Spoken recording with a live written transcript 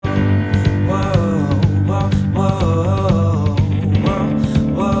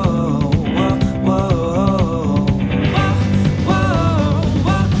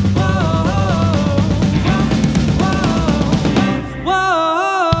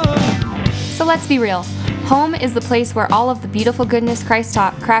So let's be real. Home is the place where all of the beautiful goodness Christ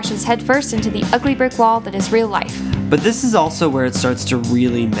taught crashes headfirst into the ugly brick wall that is real life. But this is also where it starts to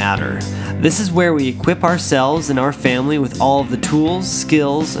really matter. This is where we equip ourselves and our family with all of the tools,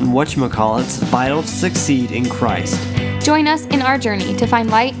 skills, and whatchamacallits vital to succeed in Christ. Join us in our journey to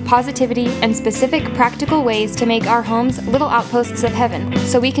find light, positivity, and specific practical ways to make our homes little outposts of heaven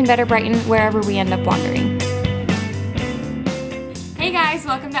so we can better brighten wherever we end up wandering. Hey guys,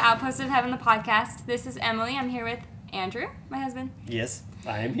 welcome to Outpost of Heaven, the podcast. This is Emily. I'm here with Andrew, my husband. Yes,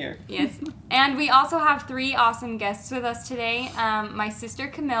 I am here. Yes. And we also have three awesome guests with us today. My sister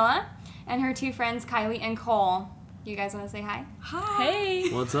Camilla and her two friends Kylie and Cole. You guys want to say hi? Hi. Hey.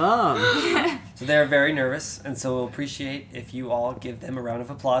 What's up? So they're very nervous, and so we'll appreciate if you all give them a round of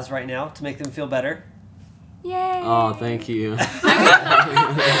applause right now to make them feel better. Yay! Oh, thank you.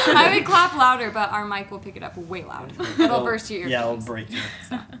 I would clap louder, but our mic will pick it up way loud. It'll burst your earphones. Yeah, it'll break your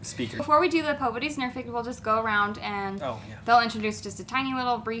speaker. Before we do the Pobody's Nerfic, we'll just go around and they'll introduce just a tiny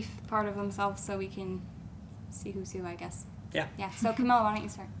little brief part of themselves so we can see who's who, I guess. Yeah. Yeah, so Camilla, why don't you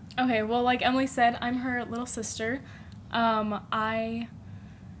start? Okay, well, like Emily said, I'm her little sister. I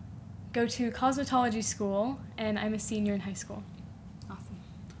go to cosmetology school, and I'm a senior in high school. Awesome.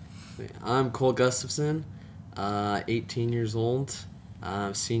 I'm Cole Gustafson, 18 years old,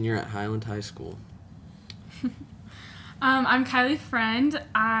 senior at Highland High School. I'm Kylie Friend.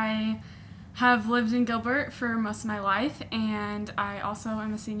 I have lived in Gilbert for most of my life, and I also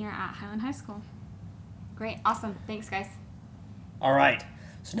am a senior at Highland High School. Great, awesome. Thanks, guys. All right.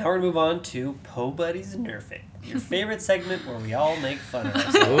 So now we're going to move on to Pobody's Nerfic, your favorite segment where we all make fun of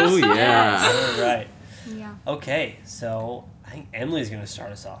ourselves. Oh, yeah. All right. Yeah. Okay, so I think Emily's going to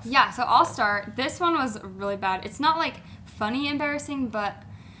start us off. Yeah, so I'll start. This one was really bad. It's not like funny embarrassing, but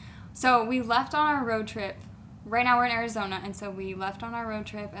so we left on our road trip. Right now we're in Arizona, and so we left on our road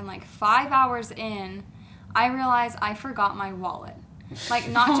trip, and like 5 hours in, I realized I forgot my wallet. Like,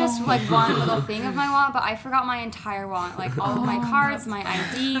 not just, like, one little thing of my wallet, but I forgot my entire wallet. Like, all of my cards, my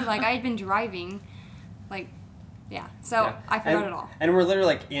ID. Like, I had been driving. Like, yeah. So, I forgot it all. And we're literally,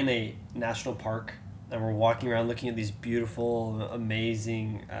 like, in a national park, and we're walking around looking at these beautiful,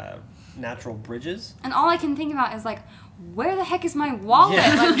 amazing natural bridges. And all I can think about is, like, where the heck is my wallet?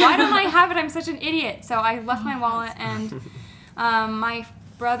 Yeah. Like, why don't I have it? I'm such an idiot. So, I left my wallet, and my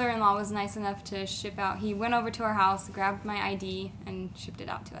brother-in-law was nice enough to ship out. He went over to our house, grabbed my ID, and shipped it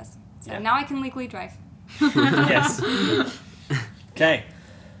out to us. So now I can legally drive. Yes. Okay.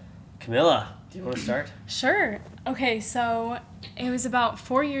 Camilla, do you want to start? Sure. Okay, so it was about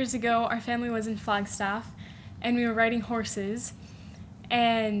 4 years ago. Our family was in Flagstaff, and we were riding horses.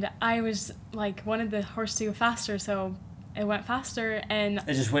 And I was, like, wanted the horse to go faster, so it went faster, and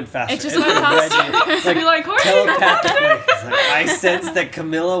It just went faster. It just went faster. Like, You're like, horse, telepathically. It's like, I sense that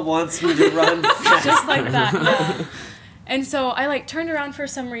Camilla wants me to run fast. just like that, yeah. And so I, like, turned around for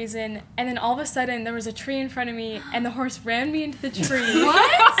some reason, and then all of a sudden there was a tree in front of me, and the horse ran me into the tree.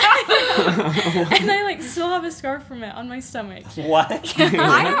 What? And I, like, still have a scar from it on my stomach. What?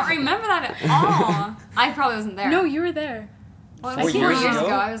 I don't remember that at all. I probably wasn't there. No, you were there. Well, it 4 was 4 years years ago?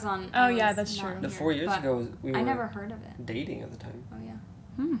 ago. I was on. Oh, I yeah, was that's not true. The here, 4 years but ago, we were I never heard of it. dating at the time. Oh, yeah.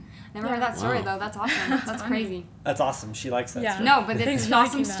 Never heard that story, Wow. though. That's awesome. That's funny. crazy. That's awesome. She likes that Yeah. story. No, but Thanks it's for an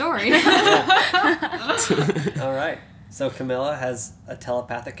awesome liking that. story. All right. So Camilla has a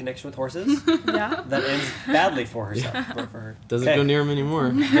telepathic connection with horses Yeah. that ends badly for herself. Or for her. Doesn't Okay. go near him anymore.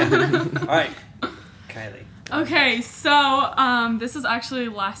 All right. Kylie. Okay, so this was actually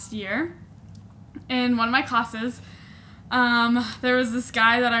last year. In one of my classes, there was this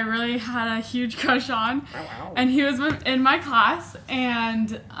guy that I really had a huge crush on. Oh, wow. And he was in my class,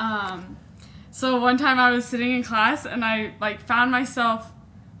 and so one time I was sitting in class, and I, like, found myself,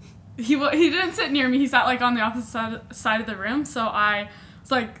 he didn't sit near me, he sat, like, on the opposite side of the room, so I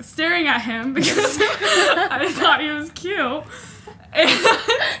was, like, staring at him because I thought he was cute. And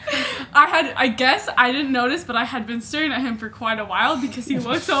I guess I didn't notice, but I had been staring at him for quite a while because he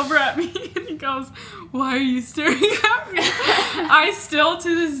looks over at me and he goes, "Why are you staring at me?" I still,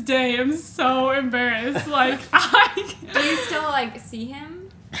 to this day, am so embarrassed. Like, Do you still, like, see him?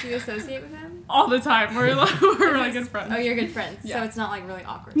 Do you associate with him? all the time. We're really good friends. Oh, you're good friends. Yeah. So it's not, like, really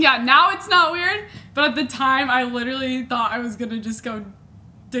awkward. Yeah, now it's not weird, but at the time, I literally thought I was gonna just go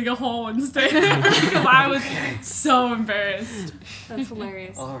dig a hole and stay there because I was so embarrassed. That's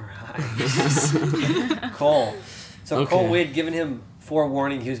hilarious. All right. Cole. So Okay. Cole, we had given him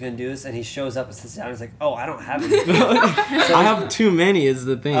forewarning he was going to do this, and he shows up and sits down. He's like, "Oh, I don't have any." I have too many is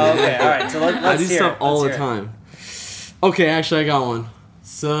the thing. Oh, okay, all right. So let's I do hear stuff it. all Let's the hear it. time. Okay, actually I got one.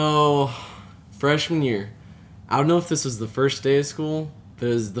 So, freshman year. I don't know if this was the first day of school, but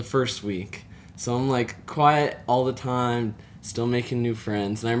it was the first week. So I'm like quiet all the time, still making new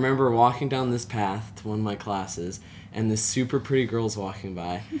friends. And I remember walking down this path to one of my classes, and this super pretty girl's walking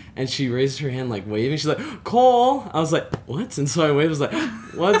by, and she raised her hand like waving. She's like, "Cole!" I was like, "What?" And so I waved. I was like,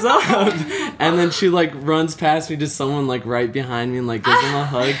 "What's up?" And then she like runs past me to someone like right behind me and like gives him a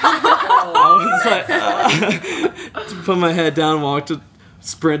hug. I was like, put my head down,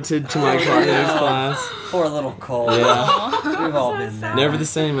 sprinted to my class. Poor little Cole. Yeah. We've all been there. Never the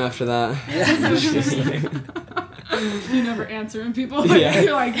same after that. You never answer when people Yeah.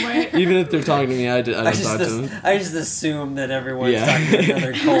 you're like, wait. Even if they're talking to me, I don't talk to them. I just assume that everyone's Yeah. talking to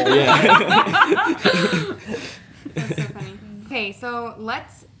another Cole. Yeah. That's so funny. Okay, so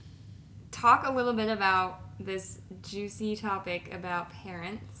let's talk a little bit about this juicy topic about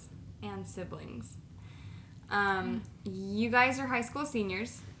parents and siblings. You guys are high school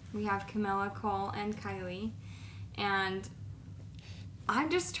seniors. We have Camilla, Cole, and Kylie. And I'm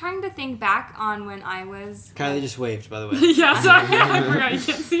just trying to think back on when I was... Kylie just waved, by the way. Yeah, sorry. I forgot you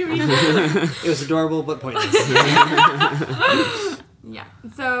can't see me. It was adorable but pointless. Yeah.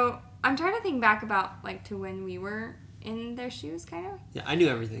 So I'm trying to think back about, like, to when we were in their shoes, kind of. Yeah, I knew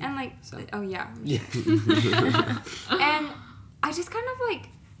everything. And, like, So. oh, yeah. Yeah. And I just kind of, like,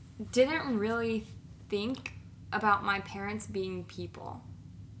 didn't really think about my parents being people.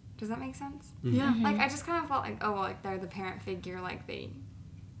 Does that make sense? Yeah. Like, I just kind of felt like, oh, well, like, they're the parent figure, like, They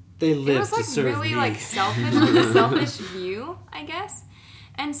it live was, to like, serve really, me. like, selfish, like, a selfish view, I guess.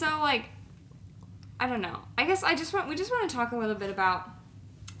 And so, like, I don't know. I guess we just want to talk a little bit about,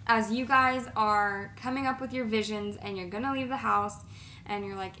 as you guys are coming up with your visions and you're going to leave the house and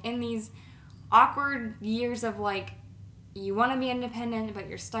you're, like, in these awkward years of, like, you want to be independent, but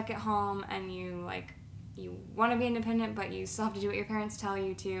you're stuck at home, and you, like, you want to be independent, but you still have to do what your parents tell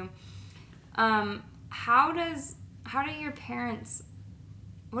you to. How do your parents,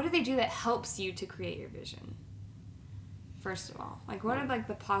 what do they do that helps you to create your vision? First of all, like, what are, like,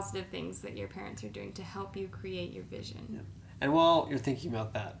 the positive things that your parents are doing to help you create your vision? Yeah. And while you're thinking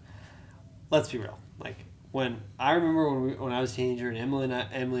about that, let's be real. Like, when I remember when I was a teenager, and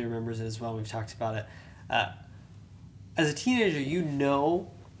Emily remembers it as well, we've talked about it. As a teenager, you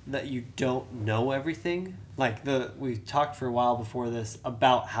know that you don't know everything. Like, we talked for a while before this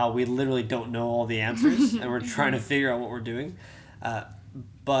about how we literally don't know all the answers, and we're trying to figure out what we're doing.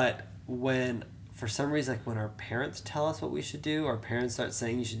 But when, for some reason, like when our parents tell us what we should do, our parents start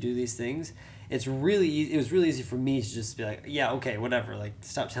saying you should do these things, it was really easy for me to just be like, yeah, okay, whatever. Like,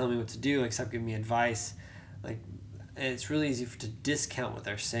 stop telling me what to do. Like, stop giving me advice. Like, it's really easy to discount what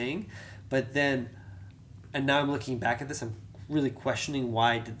they're saying. But then, and now I'm looking back at this, I'm really questioning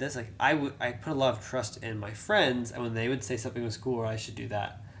why I did this. Like, I put a lot of trust in my friends, and when they would say something was cool or I should do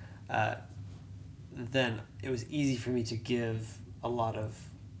that, then it was easy for me to give a lot of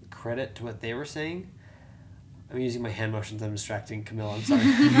credit to what they were saying. I'm using my hand motions. I'm distracting Camilla. I'm sorry.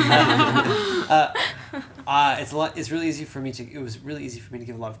 It was really easy for me to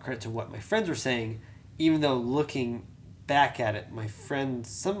give a lot of credit to what my friends were saying, even though looking back at it,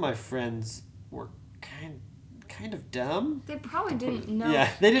 some of my friends were kind of dumb. They probably didn't know. Yeah,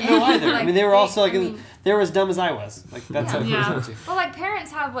 they didn't know either. Like, I mean, they were also like they were as dumb as I was. Like, that's how it Yeah. was. Well, like,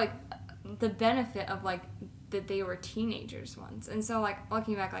 parents have, like, the benefit of, like, that they were teenagers once. And so, like,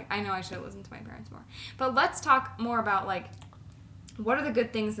 looking back, like, I know I should have listened to my parents more. But let's talk more about, like, what are the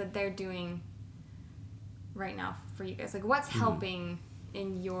good things that they're doing right now for you guys? Like, what's helping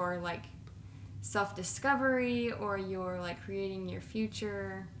in your, like, self-discovery, or your, like, creating your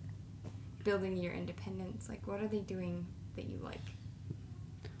future, building your independence? Like, what are they doing that you like?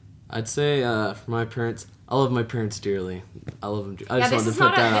 I'd say for my parents, I love my parents dearly. I love them. I just this wanted is to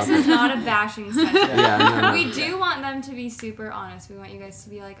put that out. This is not a bashing session. Yeah, no. We do want them to be super honest. We want you guys to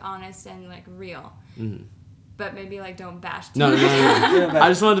be, like, honest and, like, real. Mhm. But maybe, like, don't bash too No. much. I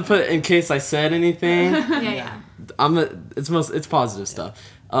just wanted to put, in case I said anything. Yeah. It's positive stuff.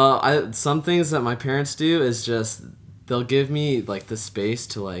 Some things that my parents do is just they'll give me, like, the space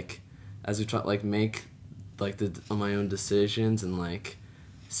to, like, as we talk, like, make, like, my own decisions, and, like,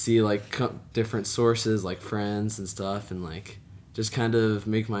 see, like, different sources, like friends and stuff, and, like, just kind of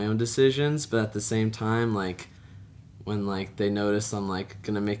make my own decisions. But at the same time, like, when, like, they notice I'm, like,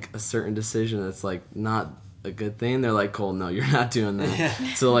 gonna make a certain decision that's, like, not a good thing, they're like, Cole, no, you're not doing that. Yeah.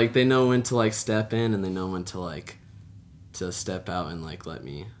 So, like, they know when to, like, step in, and they know when to, like, to step out and, like, let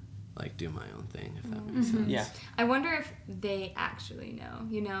me, like, do my own thing, if that makes sense. Yeah. I wonder if they actually know,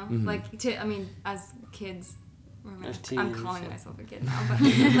 you know? Like, as kids, As I'm teens, calling yeah. myself a kid now, but,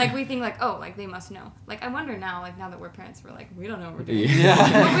 like, we think, like, oh, like, they must know. Like, I wonder now, like, now that we're parents, we're like, we don't know what we're doing. Yeah.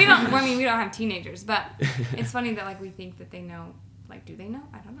 Well, we don't have teenagers, but it's funny that, like, we think that they know. Like, do they know?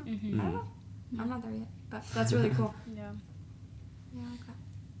 I don't know. I don't know. I'm not there yet, but that's really cool. Yeah. Yeah, I like that.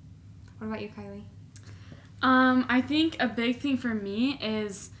 What about you, Kylie? I think a big thing for me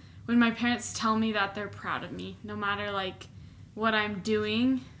is when my parents tell me that they're proud of me, no matter like what I'm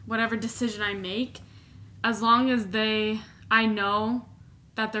doing, whatever decision I make, as long as I know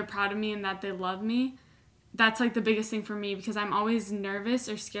that they're proud of me and that they love me, that's like the biggest thing for me, because I'm always nervous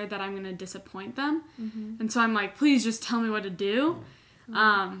or scared that I'm going to disappoint them. And so I'm like, please just tell me what to do.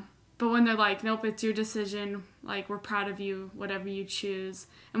 But when they're like, nope, it's your decision, like, we're proud of you, whatever you choose.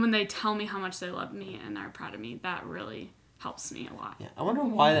 And when they tell me how much they love me and are proud of me, that really helps me a lot. Yeah, I wonder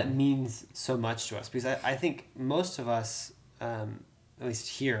why that means so much to us, because I think most of us, at least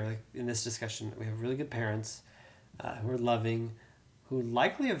here, like in this discussion, we have really good parents who are loving, who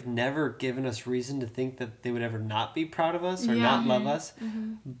likely have never given us reason to think that they would ever not be proud of us or not love us,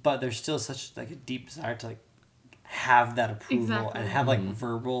 but there's still such like a deep desire to like have that approval and have like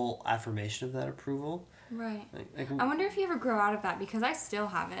verbal affirmation of that approval. Right. Like, I wonder if you ever grow out of that, because I still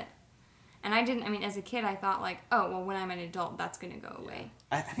have it. And I didn't, I mean, as a kid, I thought like, oh, well, when I'm an adult, that's going to go away.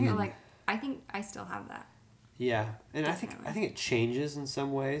 I think But like, I think I still have that. yeah, and Definitely. I think it changes in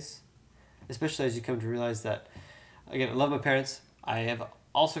some ways, especially as you come to realize that. Again, I love my parents. I have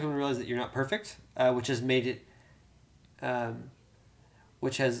also come to realize that you're not perfect, which has made it,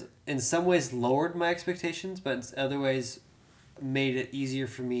 which has in some ways lowered my expectations, but in other ways made it easier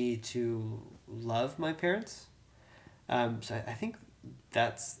for me to love my parents. So I think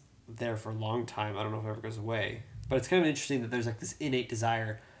that's there for a long time. I don't know if it ever goes away, but it's kind of interesting that there's like this innate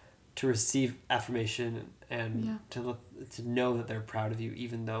desire to receive affirmation and to know that they're proud of you,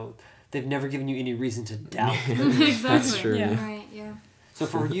 even though they've never given you any reason to doubt them. Exactly. That's true. Yeah. Yeah. Right, yeah. So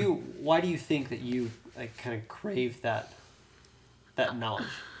for you, why do you think that you like kind of crave that knowledge?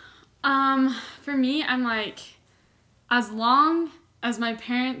 For me, I'm like, as long as my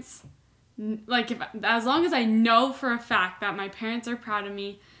parents, like, as long as I know for a fact that my parents are proud of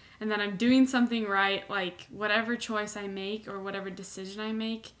me and that I'm doing something right, like, whatever choice I make or whatever decision I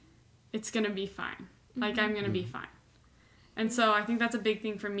make, it's gonna be fine. Like, I'm gonna be fine. And so I think that's a big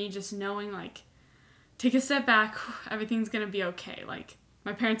thing for me, just knowing, like, take a step back, everything's gonna be okay. Like,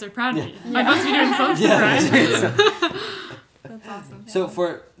 my parents are proud of me. I must be doing something right. That's awesome. So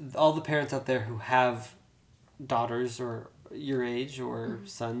for all the parents out there who have daughters or your age or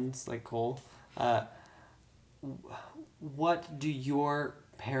sons like Cole, what do your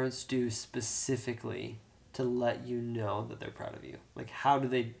parents do specifically to let you know that they're proud of you? Like, how do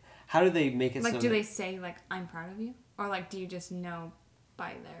they make it Like, so do that, they say, like, I'm proud of you? Or, like, do you just know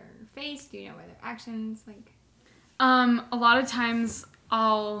by their face? Do you know by their actions? Like, A lot of times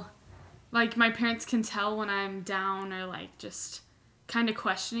like, my parents can tell when I'm down or, like, just kind of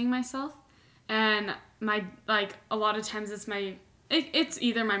questioning myself. And a lot of times it's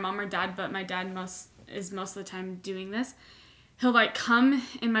either my mom or dad, but my dad is most of the time doing this. He'll, like, come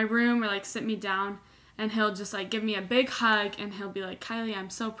in my room or, like, sit me down, and he'll just, like, give me a big hug, and he'll be like, Kylie, I'm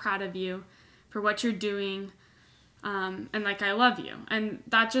so proud of you for what you're doing, and, like, I love you. And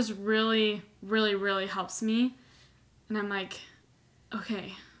that just really, really, really helps me. And I'm like,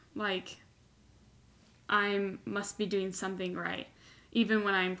 okay, like, I must be doing something right, even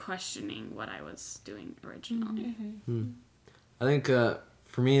when I'm questioning what I was doing originally. I think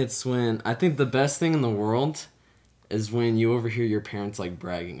for me, it's when I think the best thing in the world is when you overhear your parents like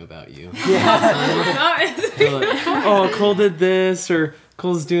bragging about you. They're like, oh, Cole did this, or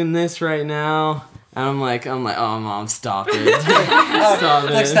Cole's doing this right now. And I'm like, oh, mom, stop it. Stop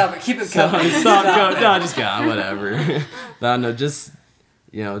it. like, stop it, keep it coming. Stop going. No, just go, whatever. No, just,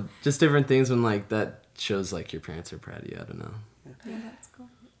 just different things when like that shows like your parents are proud of you. I don't know. yeah, that's cool.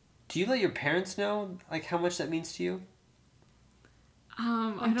 Do you let your parents know like how much that means to you?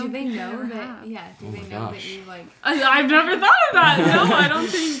 I Like, don't do they think I know ever that? have. Yeah, do Oh they my know that gosh. you, like... I've never thought of that. No, I don't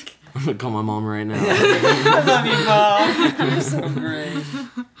think. I'm gonna call my mom right now. I love you, Mom. You're so great.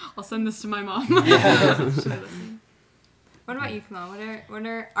 I'll send this to my mom. What about you, Kamal? What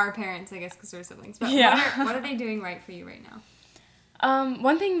are our parents, I guess, because we're siblings, but Yeah. what are they doing right for you right now?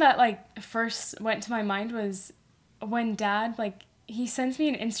 One thing that like first went to my mind was when Dad, like, he sends me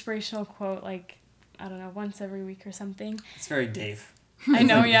an inspirational quote, like, I don't know, once every week or something. It's very Dave. I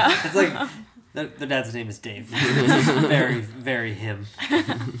know, yeah. It's like their dad's name is Dave. It's very, very him.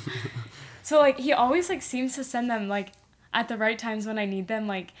 So like he always like seems to send them like at the right times when I need them,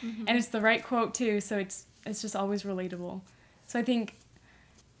 like, and it's the right quote too. So it's just always relatable. So I think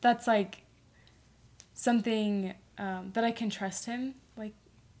that's like something that I can trust him with,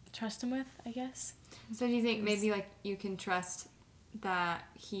 I guess. So do you think maybe, like, you can trust that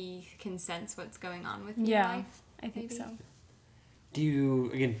he can sense what's going on with your Yeah, life? I think maybe? so.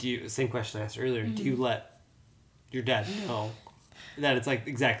 same question I asked earlier, do you let your dad know that it's like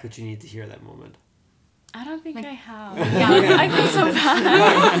exactly what you need to hear at that moment? I don't think Like- I have. Yeah, I feel so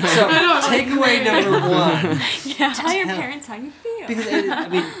bad. So takeaway number one. Yeah. tell your parents how you feel. Because I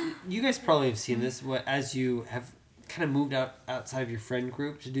mean, you guys probably have seen this. As you have kind of moved outside of your friend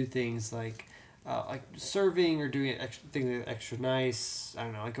group to do things like serving or doing things that are extra nice. I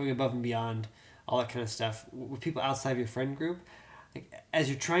don't know, like going above and beyond, all that kind of stuff with people outside of your friend group. Like as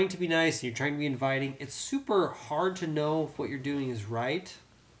you're trying to be nice and you're trying to be inviting, it's super hard to know if what you're doing is right.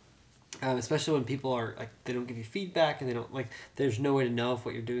 Especially when people are like they don't give you feedback and they don't like. There's no way to know if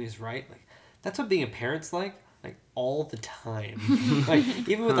what you're doing is right. Like that's what being a parent's like all the time. Like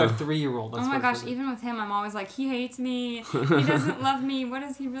even with our 3-year-old. Oh my gosh, even with him, I'm always like, he hates me. He doesn't love me. What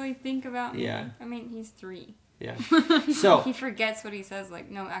does he really think about me? Yeah. I mean, he's 3. Yeah. So He forgets what he says.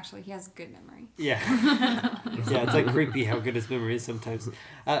 Like, no, actually, he has good memory. yeah, yeah. It's like creepy how good his memory is sometimes.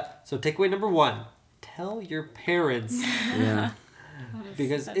 So takeaway number 1: tell your parents. Yeah.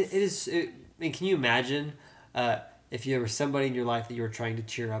 Because it is. I mean, can you imagine if you were somebody in your life that you were trying to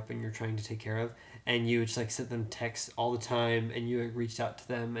cheer up and you're trying to take care of, and you just like sent them texts all the time, and you reached out to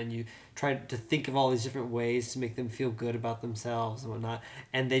them, and you tried to think of all these different ways to make them feel good about themselves and whatnot,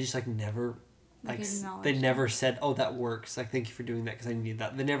 and they just like never. Like they never said, "Oh, that works." Like, thank you for doing that because I need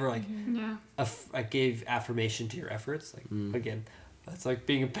that. They never like, gave affirmation to your efforts. Like again, that's like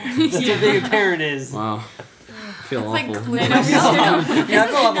being a parent. That's what being a parent is. Wow. I feel It's awful. like clinical. Yeah,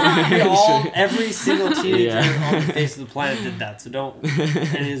 I feel awful. Every single teenager Yeah. on the face of the planet did that. So don't,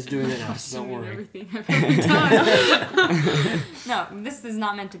 and is doing it now. So don't worry. Everything I've ever done. No, this is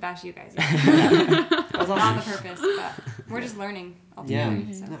not meant to bash you guys. That was Not awesome. the purpose, but we're just learning. Yeah,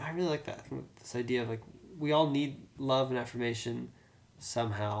 Ultimately, so. no, I really like that. I think this idea of like we all need love and affirmation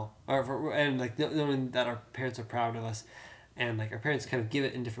somehow, and like knowing that our parents are proud of us, and like our parents kind of give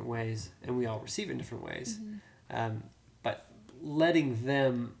it in different ways, and we all receive it in different ways. But letting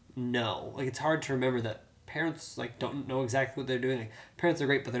them know, like it's hard to remember that parents like don't know exactly what they're doing. Like parents are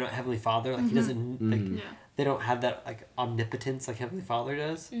great, but they're not Heavenly Father. Like he doesn't like they don't have that like omnipotence like Heavenly Father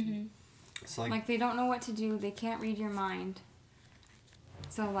does. So Like they don't know what to do. They can't read your mind.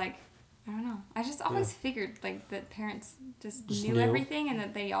 So like, I don't know. I just always figured like that parents just knew everything and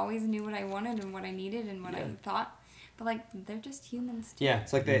that they always knew what I wanted and what I needed and what I thought. But like they're just humans too. yeah,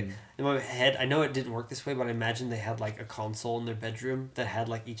 it's like they in my head. I know it didn't work this way, but I imagine they had like a console in their bedroom that had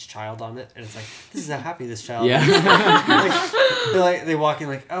like each child on it, and it's like this is how happy this child Yeah. is. They walk in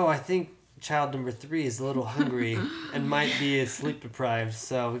like, oh, I think child number 3 is a little hungry and might be sleep deprived,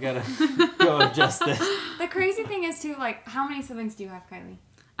 so we gotta go adjust this. The crazy thing is too, like, how many siblings do you have, Kylie?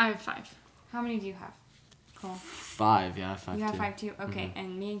 I have 5. How many do you have? Cole. 5, yeah, 5 You have too. 5 too? Okay,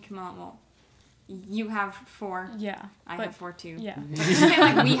 and me and Camilla, well, you have 4. Yeah. I but- have 4 too. Yeah. But just say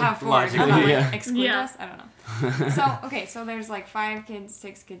like we have 4. Does that like Yeah. exclude Yeah. us? I don't know. So, okay, so there's like 5 kids,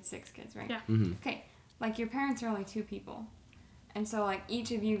 6 kids, 6 kids, right? Yeah. Okay, like your parents are only 2 people. And so like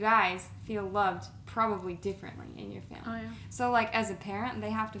each of you guys feel loved probably differently in your family. Oh yeah. So like as a parent, they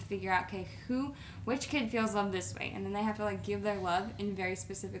have to figure out, okay, which kid feels loved this way, and then they have to like give their love in very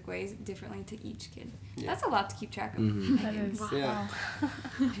specific ways differently to each kid. Yeah. That's a lot to keep track of. That is. Yeah.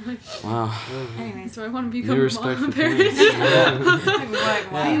 Wow. Anyways, So I want to become New a respect mom for parent. parents.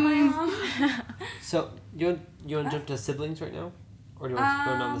 like, why am I a mom? So you want to jump to siblings right now, or do you want to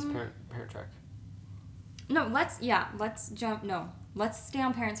go down this parent track? No, let's stay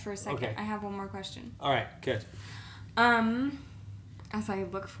on parents for a second. Okay. I have one more question. All right, good. As I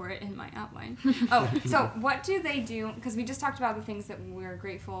look for it in my outline. Oh, so what do they do? Because we just talked about the things that we're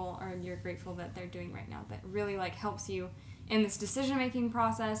grateful, or you're grateful that they're doing right now, that really like helps you in this decision-making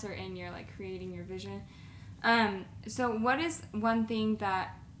process or in your like creating your vision. So what is one thing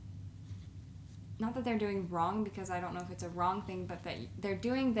that, not that they're doing wrong, because I don't know if it's a wrong thing, but that they're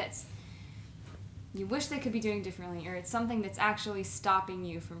doing that's you wish they could be doing differently, or it's something that's actually stopping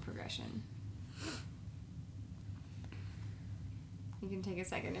you from progression? You can take a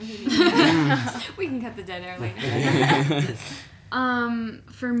second if you need. We can cut the dead air later.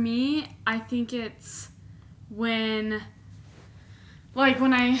 For me, I think it's when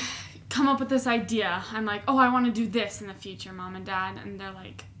I come up with this idea, I'm like, oh, I want to do this in the future, Mom and Dad, and they're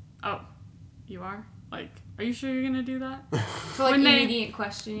like, oh, you are? Like, are you sure you're gonna do that? So like When they- immediate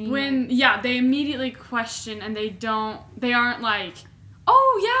questioning. They immediately question and they aren't like,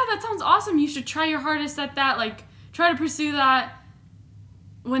 oh yeah, that sounds awesome, you should try your hardest at that, like try to pursue that,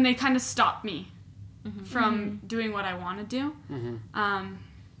 when they kind of stop me from doing what I want to do.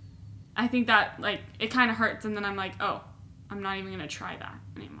 I think that like it kind of hurts, and then I'm like, oh, I'm not even gonna try that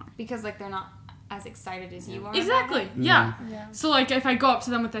anymore. Because like they're not as excited as you are. Exactly. about it. Yeah. Yeah. So like if I go up to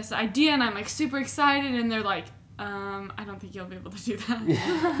them with this idea and I'm like super excited and they're like, I don't think you'll be able to do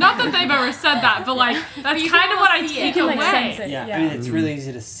that. Not that they've ever said that, but like that's you kind can of what I almost see take it. You can, like, away. sense it. Yeah, Yeah. I mean, it's really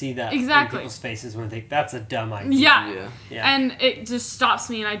easy to see that Exactly. in people's faces when they think that's a dumb idea. Yeah. Yeah. Yeah. And it just stops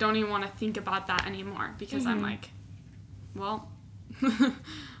me and I don't even want to think about that anymore because I'm like, well,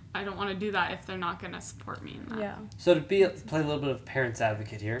 I don't want to do that if they're not going to support me in that. Yeah. So to play a little bit of parents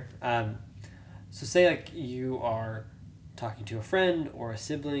advocate here, so say like you are talking to a friend or a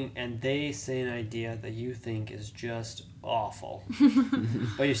sibling and they say an idea that you think is just awful,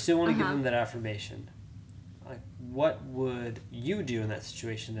 but you still want to give them that affirmation. Like, what would you do in that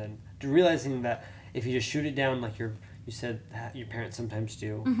situation then? Realizing that if you just shoot it down like you said that your parents sometimes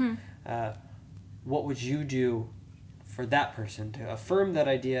do, what would you do for that person to affirm that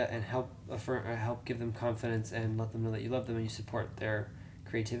idea and help give them confidence and let them know that you love them and you support their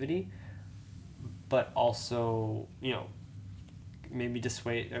creativity, but also, you know, maybe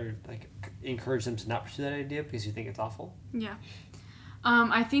dissuade or like encourage them to not pursue that idea because you think it's awful? Yeah.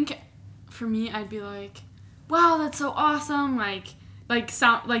 I think for me, I'd be like, wow, that's so awesome.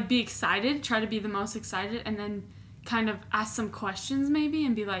 Be excited, try to be the most excited, and then kind of ask some questions maybe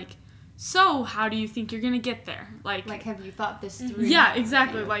and be like, so how do you think you're going to get there? Like, have you thought this through? yeah,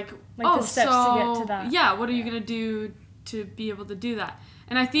 exactly. Like the steps to get to that. Yeah, what are you going to do to be able to do that?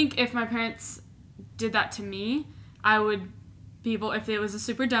 And I think if my parents did that to me, I would be able, if it was a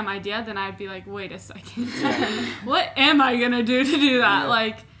super dumb idea, then I'd be like, wait a second. What am I going to do that?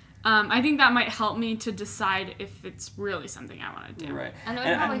 Yeah. I think that might help me to decide if it's really something I want to do. Right. And it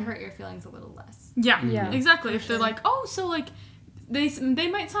would probably hurt your feelings a little less. Yeah, Yeah, exactly. for If they're sure. like, oh, so like, they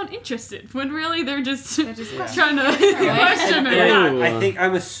might sound interested when really they're just trying to Right. question it. And Yeah.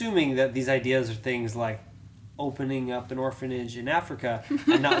 I'm assuming that these ideas are things like opening up an orphanage in Africa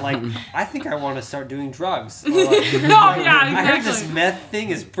and not like, I think I want to start doing drugs. Or like, yeah, I heard this exactly. meth thing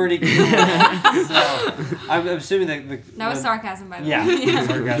is pretty cool. So I'm assuming that That was sarcasm, by the Yeah, way.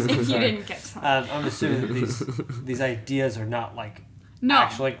 sarcasm. If you sorry. didn't get something. I'm assuming that these ideas are not like No.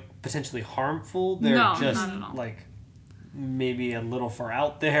 actually like potentially harmful. They're No, just not at all. like maybe a little far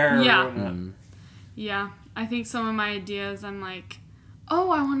out there. Yeah. Or whatnot. Yeah, I think some of my ideas, I'm like, oh,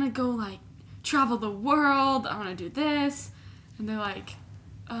 I want to go like travel the world. I want to do this, and they're like,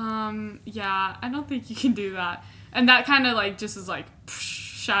 yeah, I don't think you can do that, and that kind of like just is like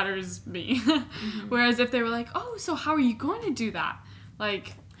shatters me. Whereas if they were like, oh, so how are you going to do that?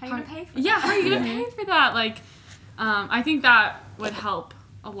 Like, How are you going to pay for yeah, that? how are you going to pay for that? Like, I think that would help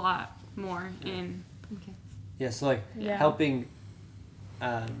a lot more in. Okay. Yeah, so like Yeah. helping.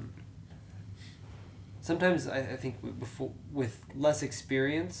 Sometimes I think with less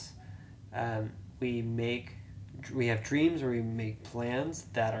experience, we have dreams or we make plans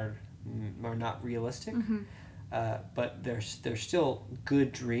that are not realistic, but they're still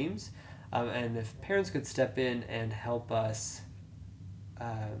good dreams, and if parents could step in and help us.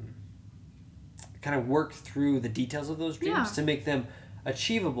 Kind of work through the details of those dreams Yeah. to make them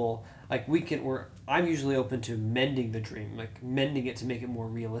achievable. Like I'm usually open to mending the dream, like mending it to make it more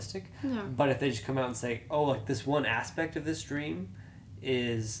realistic. Yeah. But if they just come out and say, "Oh, like this one aspect of this dream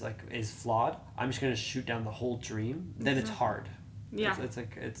is flawed," I'm just gonna shoot down the whole dream. Then it's hard. Yeah.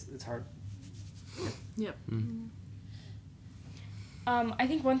 It's hard. Yep. I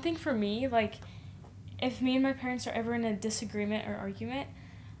think one thing for me, like, if me and my parents are ever in a disagreement or argument,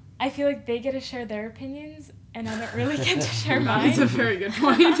 I feel like they get to share their opinions, and I don't really get to share mine. That's a very good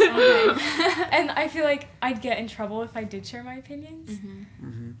point. And I feel like I'd get in trouble if I did share my opinions.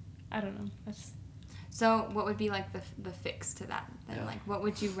 I don't know. That's. So what would be like the fix to that then? Yeah. Like what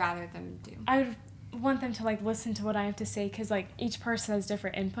would you rather them do? I would want them to like listen to what I have to say, because like each person has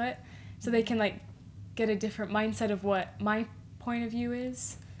different input, so they can like get a different mindset of what my point of view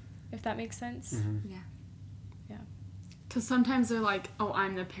is, if that makes sense. Yeah. Because sometimes they're like, oh,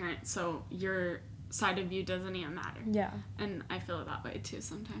 I'm the parent, so your side of you doesn't even matter. Yeah. And I feel that way too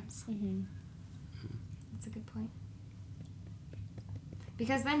sometimes. That's a good point.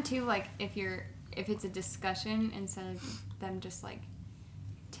 Because then too, like if it's a discussion instead of them just like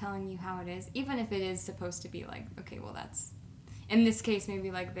telling you how it is, even if it is supposed to be like, okay, well that's in this case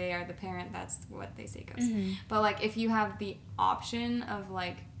maybe like they are the parent, that's what they say goes. But like if you have the option of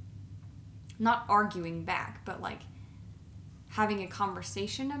like not arguing back, but like having a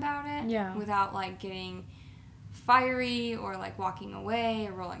conversation about it Yeah. without like getting fiery or like walking away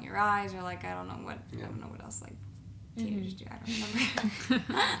or rolling your eyes or like I don't know what else like teenagers do. I don't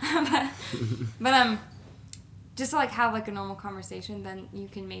remember. but just to like have like a normal conversation, then you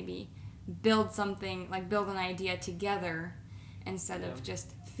can maybe build something, like build an idea together instead of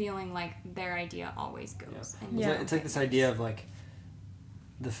just feeling like their idea always goes. And you Yeah. don't It's like get this yours. idea of like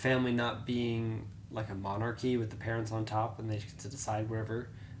the family not being like a monarchy with the parents on top and they get to decide wherever,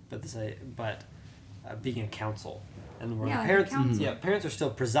 but being a council, and where Yeah, the like a parents, council. parents are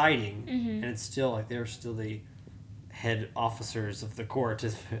still presiding, Mhm. and it's still like they're still the head officers of the court,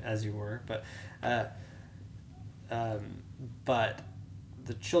 as you were, but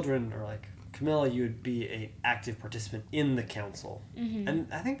the children are like Camilla. You would be an active participant in the council, and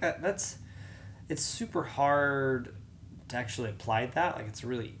I think that's it's super hard to actually apply that. Like it's a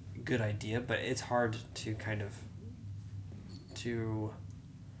really good idea, but it's hard to kind of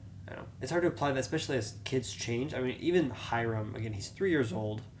I don't know. It's hard to apply that, especially as kids change. I mean, even Hiram, again, he's 3 years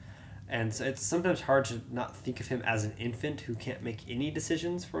old, and so it's sometimes hard to not think of him as an infant who can't make any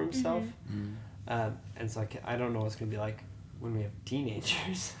decisions for himself. And so I don't know what it's going to be like when we have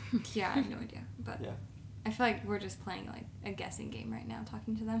teenagers. Yeah, I have no idea. But Yeah. I feel like we're just playing like a guessing game right now,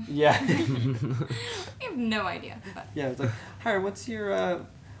 talking to them. Yeah. I have no idea. But Yeah, it's like, Hiram, what do you want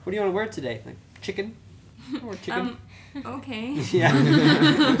to wear today? Like, chicken? Or chicken? okay. Yeah.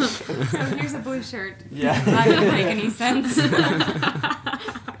 So here's a blue shirt. Yeah. That doesn't make any sense.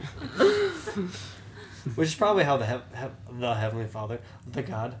 Which is probably how the Heavenly Father, the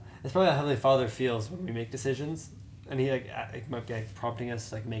God, it's probably how Heavenly Father feels when we make decisions, and he like might be like prompting us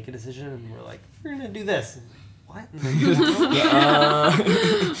to like make a decision, and we're like, we're gonna do this. What? Not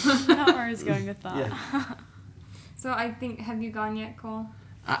where I was going with that. Yeah. So I think, have you gone yet, Cole?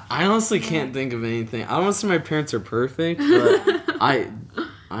 I honestly can't think of anything. I don't want to say my parents are perfect, but I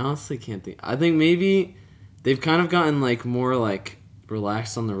honestly can't think. I think maybe they've kind of gotten like more like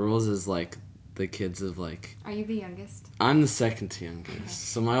relaxed on the rules as like the kids of like. Are you the youngest? I'm the second to youngest,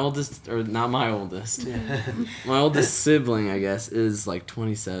 so my oldest, or not my oldest, Yeah. my oldest sibling, I guess, is like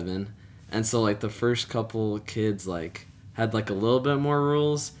 27, and so like the first couple kids like had like a little bit more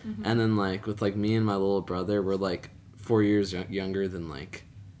rules, and then like with like me and my little brother, we're like 4 years younger than like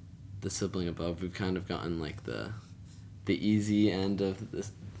the sibling above. We've kind of gotten like the easy end of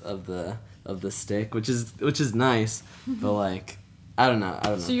the stick, which is nice, but like I don't know.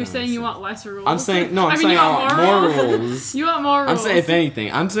 So you're saying you want less rules? I'm saying no. I'm I mean, saying you I want want more more rules. You want more rules. I'm saying if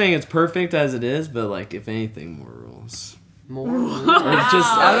anything, I'm saying it's perfect as it is, but like if anything, more rules. More. Or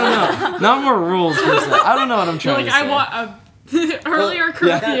just I don't know, not more rules. Per se. I don't know what I'm You're trying like, to say. I want a earlier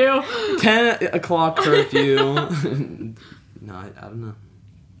curfew. 10 o'clock curfew. No, I don't know.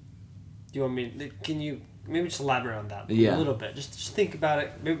 Do you want me? Can you maybe just elaborate on that Yeah. a little bit? Just think about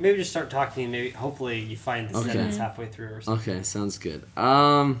it. Maybe just start talking. And maybe hopefully you find the Okay. sentence halfway through or something. Okay, sounds good.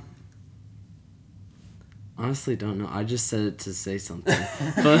 Honestly, don't know. I just said it to say something,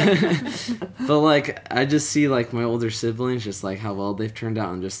 but like I just see like my older siblings, just like how well they've turned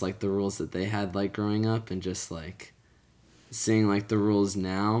out, and just like the rules that they had like growing up, and just like seeing like the rules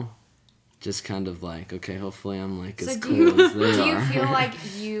now, just kind of like okay, hopefully I'm like as So cool as they do you are. feel like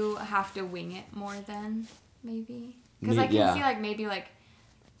you have to wing it more then, maybe? Because I can Yeah. see like maybe like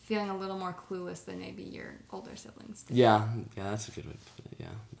feeling a little more clueless than maybe your older siblings do. Yeah, that's a good way to put it. Yeah,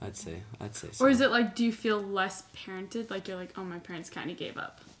 I'd say so. Or is it like, do you feel less parented? Like you're like, oh, my parents kind of gave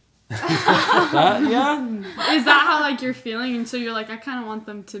up. that? Yeah. Is that how like you're feeling? And so you're like, I kind of want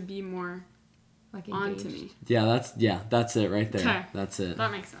them to be more Like on engaged. to me. That's it right there. Okay. That's it.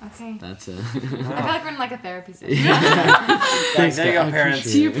 That makes sense. Okay. That's it. I feel like we're in like a therapy session. Guys, there you go, I parents.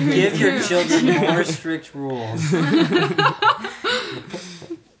 appreciate it. Give your too. children more strict rules.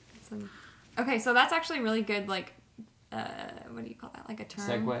 Okay, so that's actually really good, like, what do you call that? Like a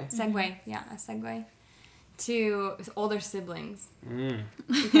term? Segue? Segue, yeah, a segue to older siblings. Mm.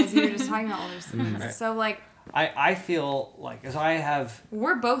 Because you were just talking about older siblings. Right. So, like, I feel like, as I have,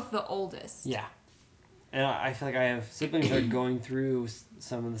 we're both the oldest. yeah. And I feel like I have siblings that are going through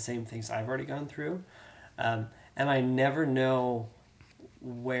some of the same things I've already gone through. And I never know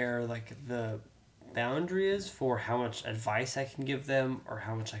where, like, the boundary is for how much advice I can give them or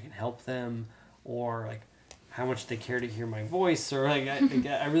how much I can help them or, like, how much they care to hear my voice or, like,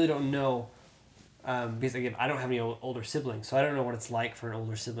 I really don't know. Because, again, I don't have any older siblings, so I don't know what it's like for an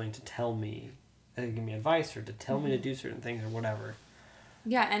older sibling to tell me, give me advice or to tell me to do certain things or whatever.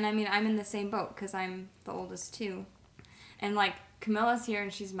 Yeah, and I mean, I'm in the same boat because I'm the oldest too. And, like, Camilla's here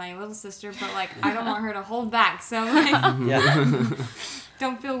and she's my little sister, but, like, I don't want her to hold back. So, like, Yeah.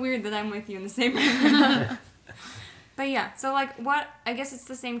 don't feel weird that I'm with you in the same room. But, yeah, so, like, what, I guess it's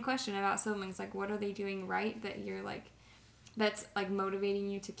the same question about siblings. Like, what are they doing right that you're, like, that's, like, motivating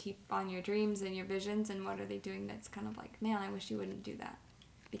you to keep on your dreams and your visions? And what are they doing that's kind of like, man, I wish you wouldn't do that?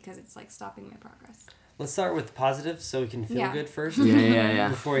 because it's like stopping my progress. Let's start with positives so we can feel Yeah. good first. Yeah.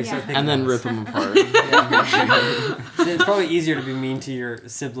 Before you start Yeah. thinking And then about rip this. them apart. So it's probably easier to be mean to your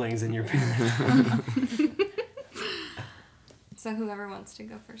siblings than your parents. So whoever wants to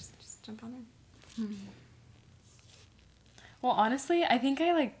go first, just jump on in. Well, honestly, I think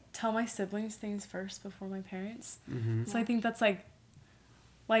I like tell my siblings things first before my parents. Mm-hmm. So I think that's like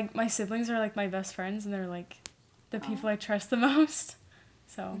my siblings are like my best friends, and they're like the people I trust the most.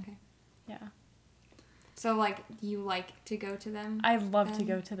 So Okay. yeah, So like you like to go to them? I love to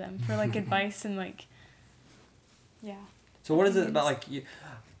go to them for like advice and like yeah. So what is it about like you,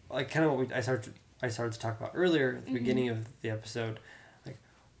 like kind of what I started to talk about earlier at the beginning of the episode, like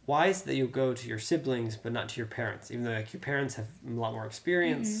why is it that you go to your siblings but not to your parents, even though like your parents have a lot more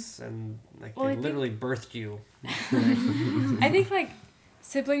experience and like Well, they I think- literally birthed you. I think like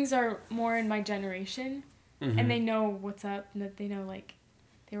siblings are more in my generation, Mhm. and they know what's up, and that they know like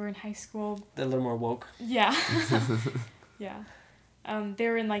they were in high school. They're a little more woke. Yeah, yeah. They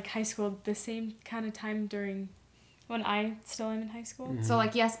were in like high school the same kind of time during when I still am in high school. Mhm. So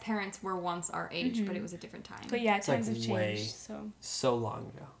like yes, parents were once our age, but it was a different time. But yeah, It's, like, times have changed. way- So So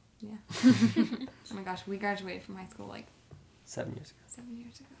long ago, Oh my gosh, we graduated from high school like 7 years ago. 7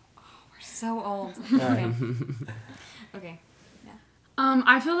 years ago. Oh, we're so old. Alright. Okay. Okay.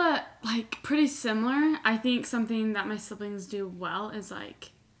 I feel that like pretty similar. I think something that my siblings do well is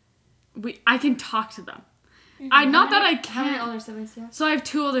like I can talk to them. I not that I How many can't. older siblings do you have? So I have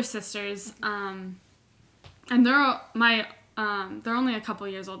 2 older sisters, and they're only a couple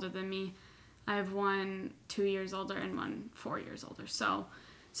years older than me. I have one 2 years older and one 4 years older. So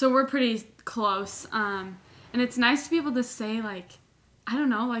we're pretty close. And it's nice to be able to say like, I don't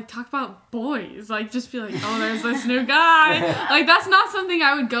know, like talk about boys, like just be like, oh, there's this new guy. Like that's not something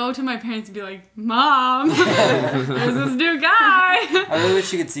I would go to my parents and be like, Mom, there's this new guy. I really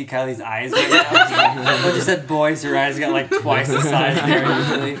wish you could see Kylie's eyes right now. When you said boys, her eyes got like twice the size there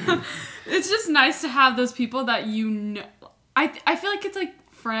usually. It's just nice to have those people that you know. I feel like it's like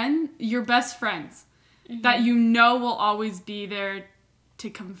your best friends that you know will always be there to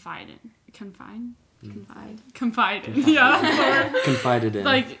confide in. Confide in. Yeah, that's the word. Confided in.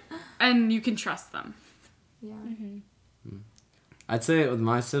 Like, and you can trust them. Yeah. I'd say with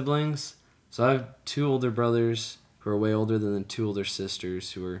my siblings, so I have 2 older brothers who are way older than the 2 older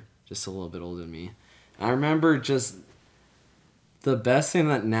sisters who are just a little bit older than me. I remember just the best thing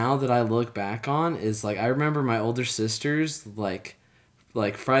that now that I look back on is like I remember my older sisters like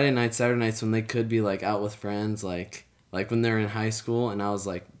Friday nights, Saturday nights when they could be like out with friends like when they're in high school and I was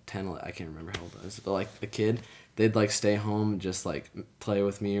like 10, I can't remember how old I was, but like a kid, they'd like stay home and just like play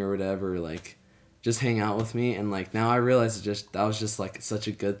with me or whatever, like just hang out with me. And like now I realize that was just like such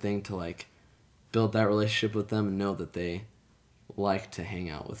a good thing to like build that relationship with them and know that they like to hang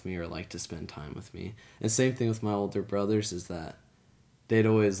out with me or like to spend time with me. And same thing with my older brothers is that they'd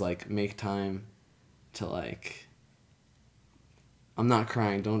always like make time to like, I'm not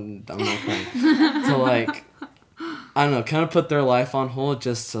crying, I'm not crying, to like, I don't know, kind of put their life on hold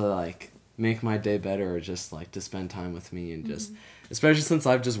just to like make my day better or just like to spend time with me and just, especially since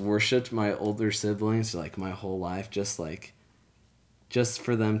I've just worshipped my older siblings like my whole life, just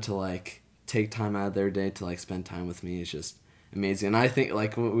for them to like take time out of their day to like spend time with me is just amazing. And I think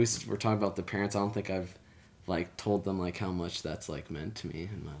like when we were talking about the parents, I don't think I've like told them like how much that's like meant to me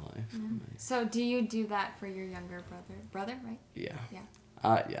in my life. So do you do that for your younger brother, right? Yeah. Yeah.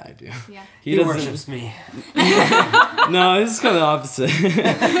 Yeah, I do. Yeah. He doesn't- worships me. No, it's kind of the opposite. He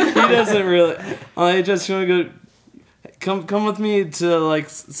doesn't really. I just want to go. Come with me to like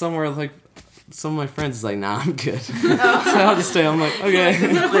somewhere with like some of my friends. Is like, nah, I'm good. So I'll just stay. I'm like, okay.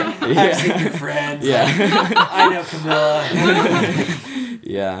 I've seen your friends. Yeah. I know Camilla.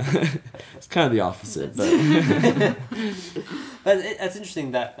 Yeah. It's kind of the opposite, but But that's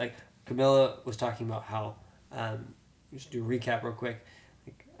interesting that like Camilla was talking about how just do a recap real quick.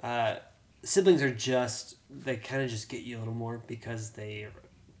 Like, siblings are they kind of just get you a little more because they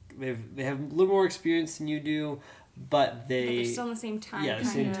have a little more experience than you do, but But they're they still in the same time. the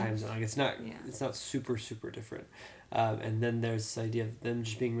same kinda. time zone. Like it's not super different. And then there's this idea of them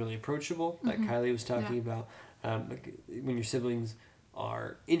just being really approachable, like Kylie was talking about. Like when your siblings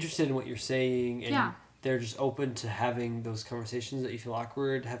are interested in what you're saying and they're just open to having those conversations that you feel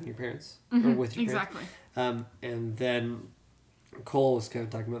awkward having your parents or with your parents. Exactly. And then Cole was kind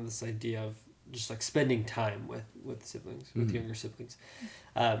of talking about this idea of just like spending time with siblings, with younger siblings.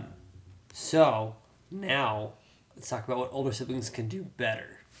 So now let's talk about what older siblings can do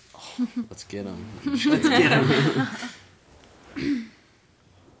better. let's get them. Let's get them.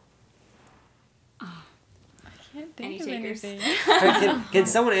 I can't think Any of takers? anything. Can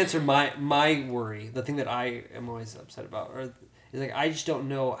someone answer my worry? The thing that I am always upset about, or is like I just don't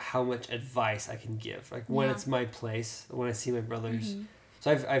know how much advice I can give. Like when Yeah. it's my place, when I see my brothers.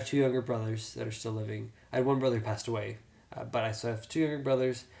 So I have 2 younger brothers that are still living. I had one brother who passed away, but I still have 2 younger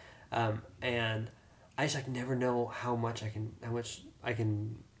brothers, and I just like never know how much I can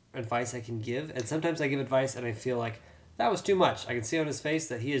advice I can give. And sometimes I give advice and I feel like that was too much. I can see on his face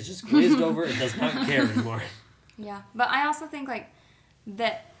that he is just glazed over and does not care anymore. Yeah, but I also think like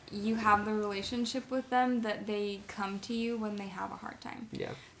that you have the relationship with them that they come to you when they have a hard time.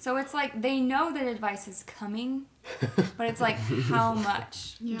 Yeah. So it's like they know that advice is coming, but it's like how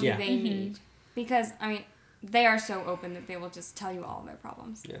much do Yeah. they need? Because I mean, they are so open that they will just tell you all of their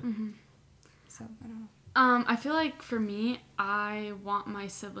problems. Yeah. So I don't know. I feel like for me, I want my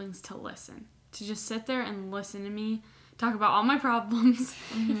siblings to listen, to just sit there and listen to me talk about all my problems,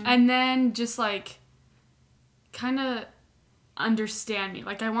 and then just like kind of understand me.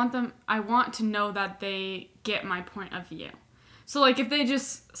 Like I want to know that they get my point of view. So like if they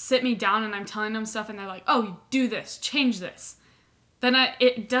just sit me down and I'm telling them stuff and they're like, "Oh, do this, change this," then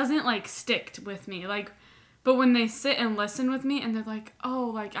it doesn't like stick with me. Like, but when they sit and listen with me and they're like,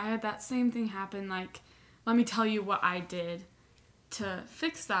 "Oh, like I had that same thing happen. Like, let me tell you what I did to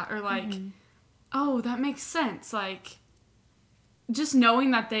fix that," or like, "Oh, that makes sense." Like, just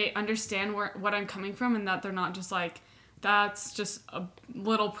knowing that they understand what I'm coming from and that they're not just like, "That's just a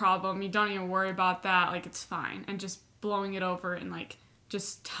little problem. You don't even worry about that. Like, it's fine," and just blowing it over and like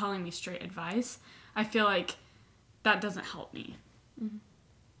just telling me straight advice. I feel like that doesn't help me.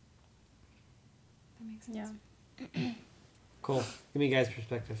 That makes sense. Yeah. Cool. Give me a guy's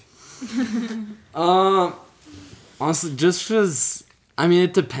perspective. Honestly, just because, I mean,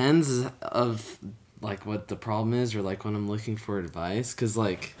 it depends of, like, what the problem is or, like, when I'm looking for advice. Because,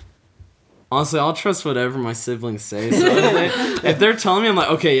 like, honestly, I'll trust whatever my siblings say. So if they're telling me, I'm like,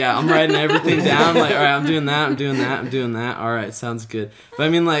 okay, yeah, I'm writing everything down. I'm like, all right, I'm doing that, I'm doing that, I'm doing that. All right, sounds good. But, I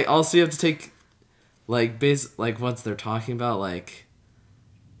mean, like, also you have to take, like, what they're talking about, like,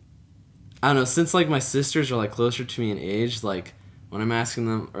 I don't know, since, like, my sisters are, like, closer to me in age, like, when I'm asking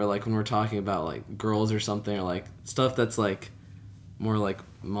them, or, like, when we're talking about, like, girls or something, or, like, stuff that's, like, more, like,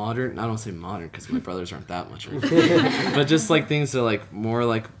 modern. I don't say modern, because my brothers aren't that much older. But just, like, things that are, like, more,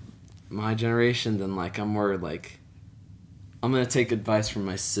 like, my generation, then, like, I'm more, like, I'm gonna take advice from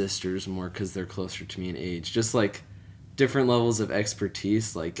my sisters more, because they're closer to me in age. Just, like, different levels of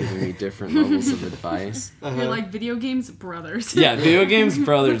expertise, like, giving me different levels of advice. You're like video games brothers. Yeah, video games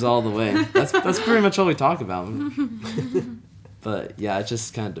brothers all the way. That's pretty much all we talk about. But yeah, it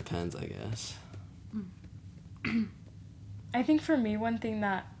just kind of depends, I guess. I think for me, one thing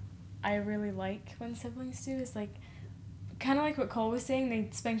that I really like when siblings do is, like, kind of like what Cole was saying, they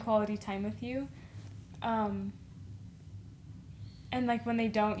spend quality time with you. And, like, when they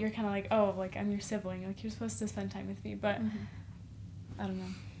don't, you're kind of like, oh, like, I'm your sibling. Like, you're supposed to spend time with me. But, I don't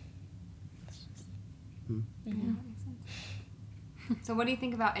know. It's just, Yeah, that makes sense. So what do you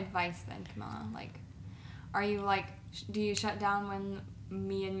think about advice then, Camilla? Like, are you like, do you shut down when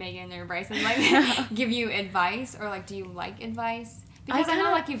me and Megan or Bryson like give you advice, or like do you like advice? Because I know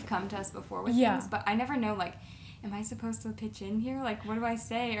kinda- like you've come to us before with Yeah. things, but I never know like, am I supposed to pitch in here? Like, what do I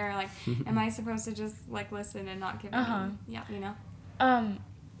say? Or like, am I supposed to just like listen and not give any? Yeah, you know.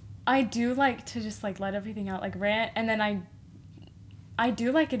 I do like to just, like, let everything out, like, rant, and then I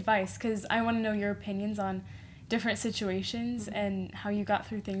do like advice, because I want to know your opinions on different situations and how you got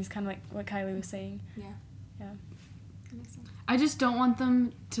through things, kind of like what Kylie was saying. Yeah. Yeah. That makes sense. I just don't want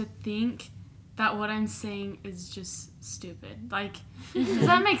them to think that what I'm saying is just stupid. Like, does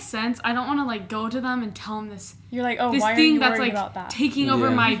that make sense? I don't want to, like, go to them and tell them this You're like, oh, this why are thing you that's, worried like, about that? taking over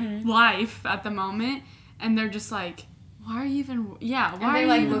Yeah. my life at the moment, and they're just like, why are you even, yeah, And why they are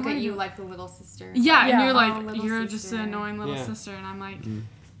like you look even at you worried? like the little sister. Yeah, Yeah. and you're Oh, like, little you're just sister. an annoying little Yeah. sister, and I'm like,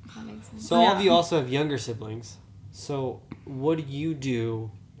 That makes sense. So all of Yeah. you also have younger siblings. So what do you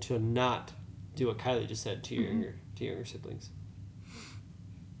do to not do what Kylie just said to your younger siblings?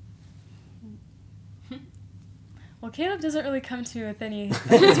 Well, Caleb doesn't really come to with any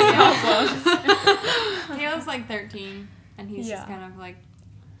Caleb's like 13, and he's Yeah. just kind of like,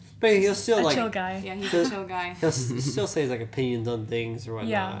 But he'll still a like chill guy. yeah, he's So- a chill guy. he'll still say his like opinions on things or whatnot,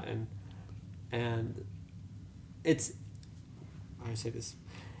 Yeah. and it's how do I say this?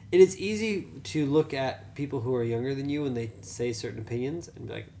 It is easy to look at people who are younger than you when they say certain opinions and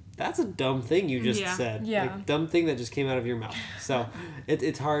be like, "That's a dumb thing you just Yeah. said." Yeah. Like, dumb thing that just came out of your mouth. So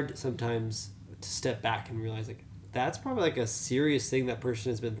it's hard sometimes to step back and realize like that's probably like a serious thing that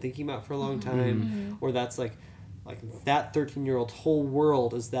person has been thinking about for a long time, or that's like that 13-year-old's whole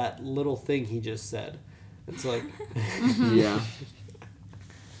world is that little thing he just said. It's like, Yeah.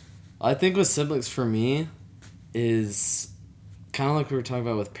 I think with siblings for me is kind of like we were talking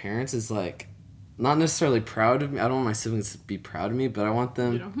about with parents, is like not necessarily proud of me. I don't want my siblings to be proud of me, but I want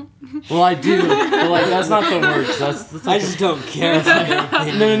them. You don't. Well, I do, but like that's not the word. 'Cause that's I like just don't care about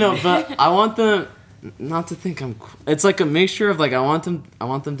everything. no. But I want them not to think I'm. It's like a mixture of like I want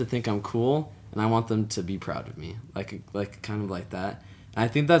them to think I'm cool, and I want them to be proud of me, like kind of like that. And I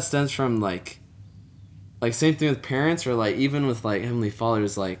think that stems from like same thing with parents, or like even with like Heavenly Father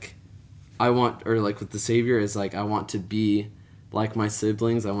is like I want, or like with the Savior is like I want to be like my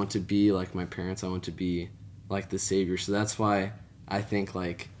siblings, I want to be like my parents, I want to be like the Savior. So that's why I think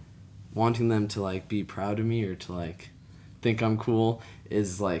like wanting them to like be proud of me or to like think I'm cool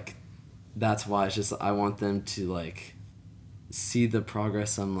is like, that's why it's just I want them to like see the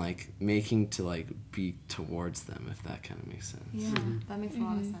progress I'm like making to like be towards them, if that kind of makes sense. Yeah, that makes a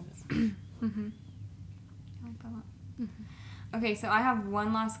lot of sense. Mm-hmm. I like that a lot. Okay, so I have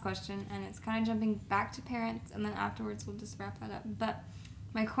one last question, and it's kind of jumping back to parents, and then afterwards we'll just wrap that up. But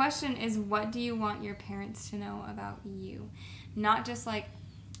my question is, what do you want your parents to know about you? Not just like,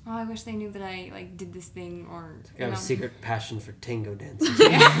 oh, I wish they knew that I like did this thing, or I have a secret passion for tango dancing.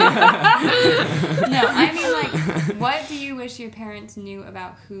 No, I mean like, what do you wish your parents knew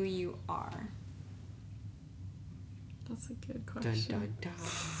about who you are? That's a good Dun, question. dun, dun.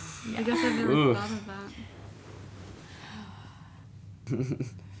 I guess I've never Oof. thought of that.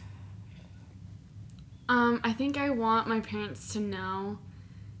 I think I want my parents to know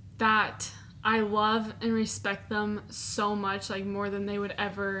that I love and respect them so much, like more than they would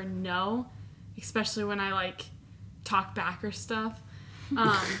ever know, especially when I like talk back or stuff.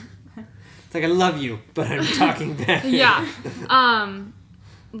 It's like, I love you, but I'm talking back. Yeah.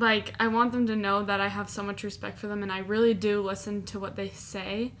 Like I want them to know that I have so much respect for them, and I really do listen to what they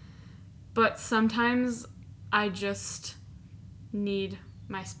say, but sometimes I just need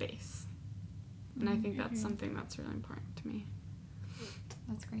my space. And I think that's something that's really important to me.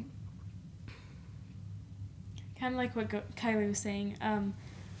 That's great. Kind of like what Kylie was saying. I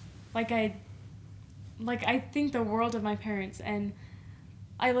think the world of my parents, and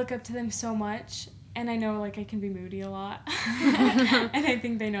I look up to them so much, and I know like I can be moody a lot, and I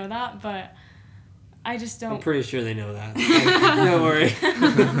think they know that, but I just don't. I'm pretty sure they know that. Don't worry.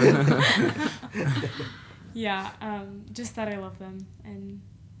 Yeah, just that I love them, and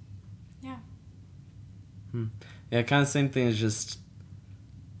yeah. Yeah, kind of same thing as just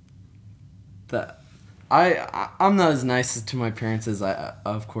that I'm not as nice to my parents as I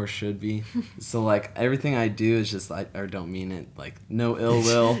of course should be. So like everything I do is just I don't mean it, like no ill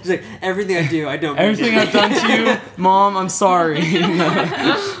will. It's like, everything I do, I don't mean Everything it. I've done to you, Mom, I'm sorry.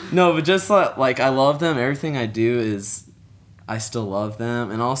 No, but just like I love them. Everything I do is I still love them,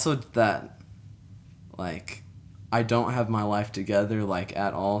 and also that like I don't have my life together like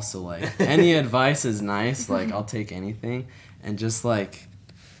at all. So like any advice is nice. Like I'll take anything, and just like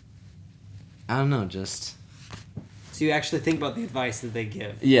I don't know, just So you actually think about the advice that they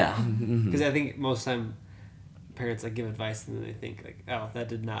give. yeah. Because I think most time parents like give advice and then they think like, oh, that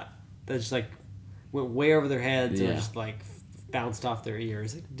just like went way over their heads Yeah. or just like bounced off their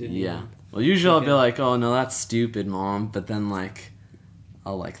ears. Like, didn't Yeah. even- Well, usually I'll be Okay. like, oh no, that's stupid, Mom. But then like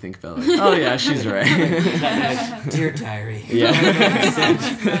I'll like think about it. Like, oh yeah, she's right. That night, dear diary. Yeah. Mom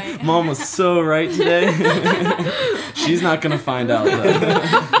was right. Mom was so right today. She's not gonna find out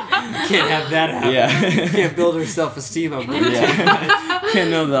though. Can't have that happen. Yeah. Can't build her self-esteem up. Yeah. Can't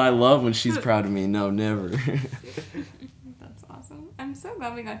know that I love when she's proud of me. No, never. That's awesome. I'm so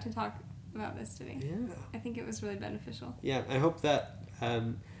glad we got to talk about this today. Yeah. I think it was really beneficial. Yeah, I hope that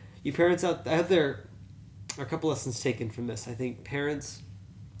you parents out, I hope there are a couple lessons taken from this. I think parents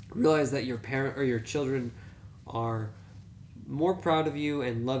realize that your parent or your children are more proud of you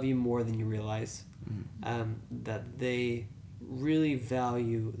and love you more than you realize. That they really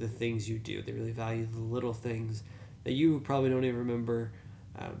value the things you do. They really value the little things that you probably don't even remember,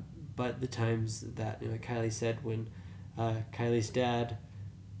 but the times that, like Kylie said, when Kylie's dad,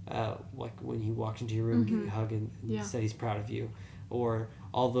 like when he walked into your room, gave you a hug and Yeah. said he's proud of you, or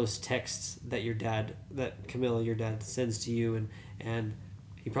all those texts that Camilla, your dad, sends to you, and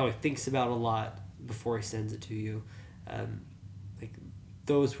he probably thinks about a lot before he sends it to you. Like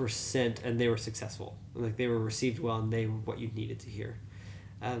those were sent and they were successful, like they were received well, and they were what you needed to hear.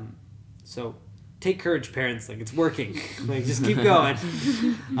 So take courage, parents. Like it's working. Like just keep going.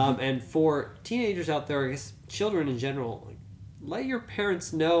 And for teenagers out there, I guess children in general, like, let your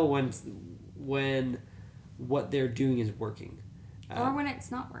parents know when what they're doing is working. Or when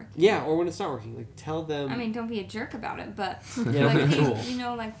it's not working. Yeah, or when it's not working. Like tell them. I mean, don't be a jerk about it, but Yeah, like, don't be hey, cruel. you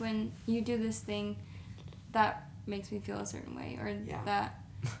know, like when you do this thing, that makes me feel a certain way, or Yeah.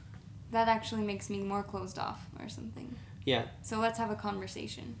 that actually makes me more closed off or something. Yeah. So let's have a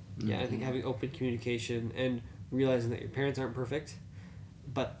conversation. Yeah, I think having open communication and realizing that your parents aren't perfect,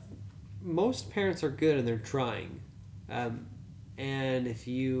 but most parents are good and they're trying. And if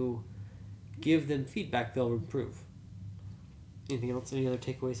you give them feedback, they'll improve. Anything else? Any other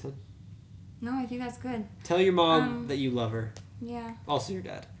takeaways, hon? No, I think that's good. Tell your mom that you love her. Yeah. Also your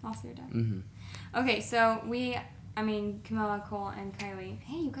dad. Also your dad. Mm-hmm. Okay, so Camilla, Cole, and Kylie.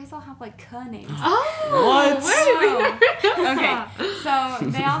 Hey, you guys all have like names. What? Okay, so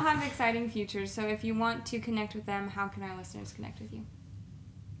they all have exciting futures. So if you want to connect with them, how can our listeners connect with you?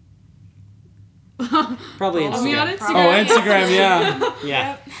 Probably Follow me on Instagram. Instagram. Oh, Instagram, yeah.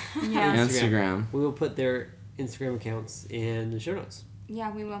 Yeah. Yeah. Instagram. We will put their Instagram accounts in the show notes.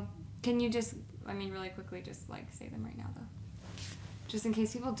 Yeah, we will. Can you just, really quickly, just like say them right now, though? Just in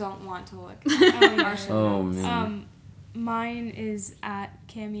case people don't want to look. Our show Oh, notes. man. Mine is at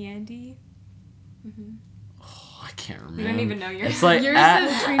Cami Andy. Oh, I can't remember. We don't even know yours. It's like Yours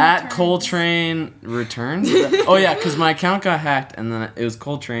is at Coltrane Returns. Oh yeah, because my account got hacked, and then it was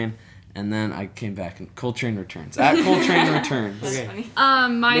Coltrane, and then I came back and Coltrane Returns. At Coltrane Returns. That's Okay.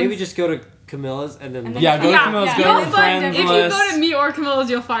 funny. Mine's, Maybe just go to Camilla's and then... Yeah, go to Yeah, Camilla's, yeah. go to You'll your find friends if list. you go to me or Camilla's,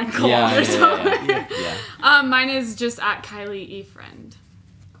 you'll find Cole yeah, or something. yeah. Mine is just at Kylie E. Friend.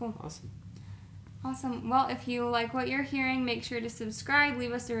 Cool. Awesome. Well, if you like what you're hearing, make sure to subscribe,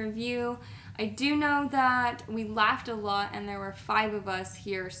 leave us a review. I do know that we laughed a lot and there were 5 of us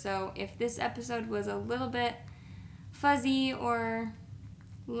here, so if this episode was a little bit fuzzy or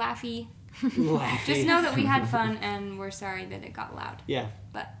laughy, just know that we had fun and we're sorry that it got loud. Yeah.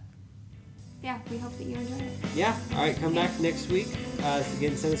 But yeah, we hope that you enjoyed it. Yeah. All right. Come back next week.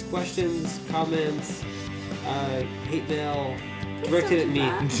 Again, send us questions, comments, hate mail. Direct it at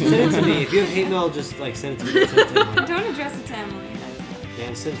me. Send it to me. If you have hate mail, just like send it to me. Don't send it to Emily. Don't address it to Emily.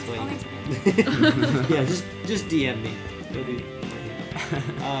 Yeah, send it to Only my to me. Yeah, just DM me. It'll be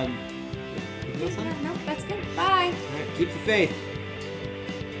anything else, hon? No, that's good. Bye. All right. Keep the faith.